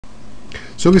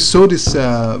So we saw this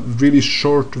really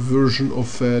short version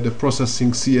of the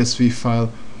processing CSV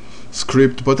file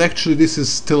script, but actually this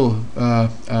is still a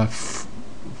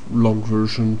long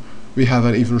version. We have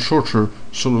an even shorter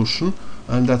solution,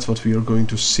 and that's what we are going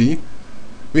to see.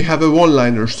 We have a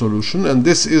one-liner solution, and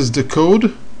this is the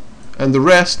code, and the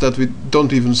rest that we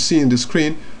don't even see in the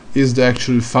screen is the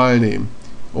actual file name,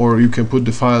 or you can put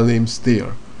the file names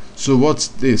there. So what's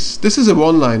this? This is a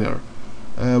one-liner.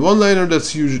 One-liner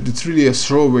that's really a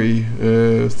throwaway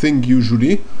thing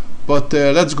usually, but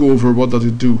let's go over what does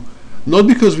it do. Not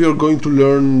because we are going to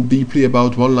learn deeply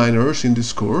about one-liners in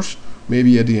this course,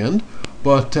 maybe at the end,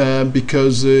 but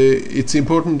because it's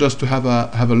important just to have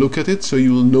a look at it, so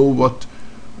you will know what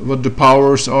the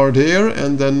powers are there,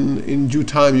 and then in due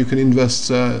time you can invest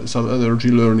some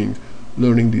energy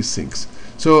learning these things.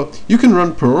 So you can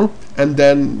run Perl, and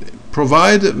then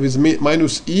provide with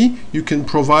 -e, you can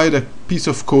provide a piece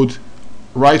of code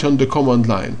right on the command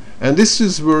line, and this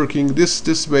is working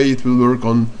this way. It will work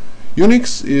on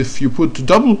Unix. If you put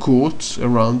double quotes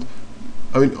around,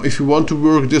 I mean, if you want to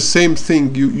work the same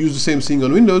thing, you use the same thing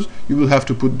on Windows, you will have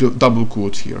to put the double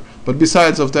quotes here, but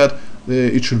besides of that,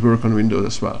 it should work on Windows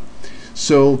as well.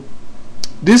 So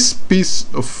this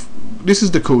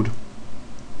is the code,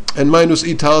 and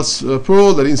 -e tells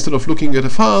Perl that instead of looking at a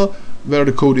file where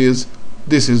the code is,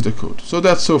 this is the code. So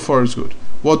that so far is good.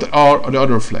 What are the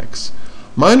other flags?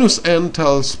 -n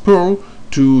tells Perl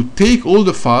to take all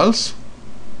the files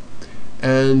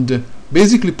and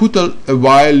basically put a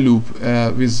while loop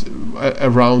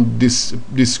around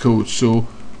this code. So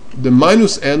the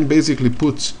 -n basically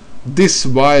puts this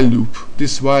while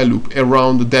loop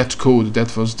around that code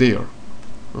that was there.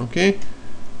 Okay,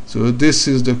 so this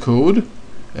is the code,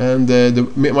 and the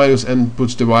 -n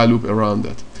puts the while loop around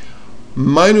that.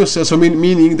 So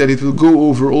meaning that it will go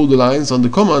over all the lines on the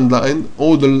command line,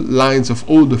 all the lines of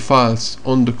all the files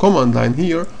on the command line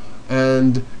here,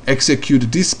 and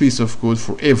execute this piece of code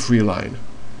for every line.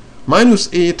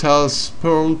 -a tells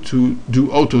Perl to do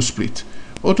autosplit.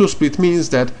 Autosplit means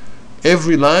that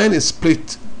every line is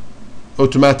split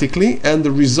automatically, and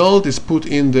the result is put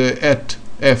in the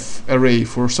 @f array.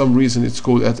 For some reason it's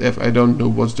called @f. I don't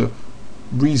know what's the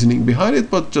reasoning behind it,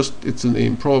 but just it's a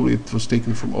name. Probably it was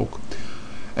taken from Oak.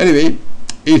 Anyway,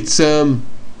 it's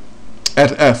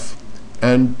 @f,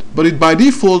 but it by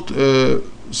default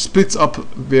splits up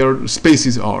where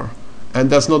spaces are, and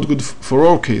that's not good for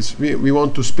our case. We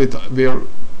want to split where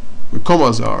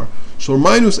commas are. So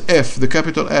 -f, the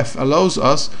capital F, allows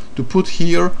us to put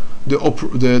here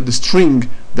the string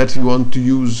that we want to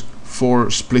use for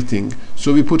splitting.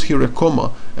 So we put here a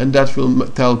comma, and that will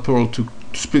tell Perl to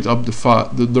split up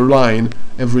the line,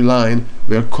 every line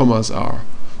where commas are.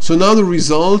 So now the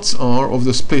results of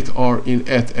the split are in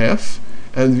 @f,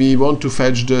 and we want to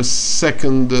fetch the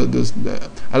second the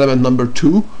element number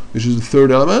 2, which is the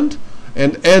third element,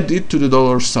 and add it to the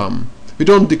 $sum. We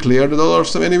don't declare the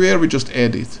 $sum anywhere, we just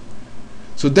add it.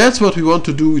 So that's what we want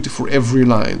to do for every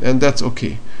line, and that's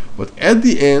okay. But at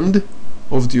the end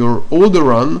of your older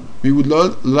run, we would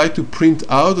like to print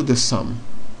out the sum,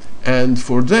 and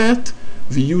for that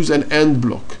we use an end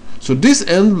block. So this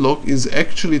end block is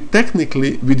actually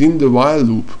technically within the while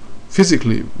loop,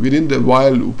 physically within the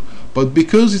while loop, but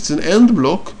because it's an end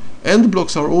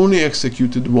blocks are only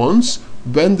executed once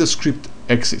when the script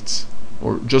exits,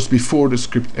 or just before the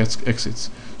script exits.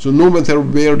 So no matter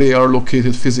where they are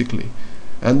located physically.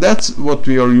 And that's what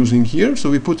we are using here. So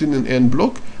we put in an end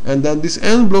block, and then this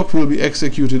end block will be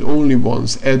executed only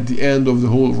once at the end of the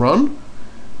whole run,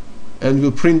 and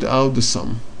will print out the sum.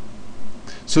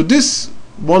 So this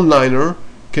one-liner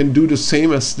can do the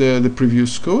same as the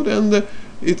previous code, and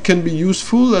it can be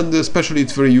useful, and especially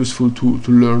it's very useful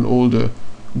to learn all the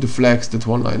flags that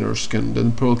one-liners can,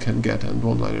 then Perl can get, and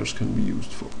one-liners can be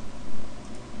used for.